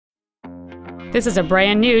This is a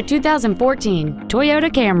brand new 2014 Toyota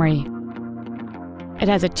Camry. It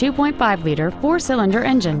has a 2.5-liter four-cylinder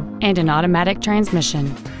engine and an automatic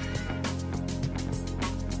transmission.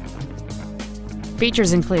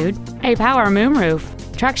 Features include a power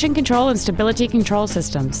moonroof, traction control and stability control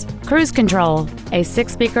systems, cruise control, a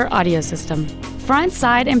 6-speaker audio system, front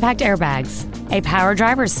side impact airbags, a power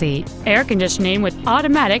driver's seat, air conditioning with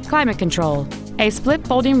automatic climate control, a split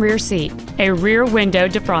folding rear seat, a rear window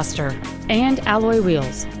defroster, and alloy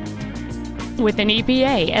wheels. With an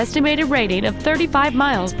EPA estimated rating of 35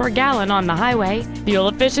 miles per gallon on the highway, fuel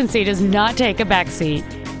efficiency does not take a backseat.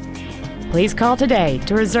 Please call today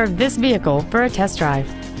to reserve this vehicle for a test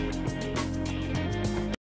drive.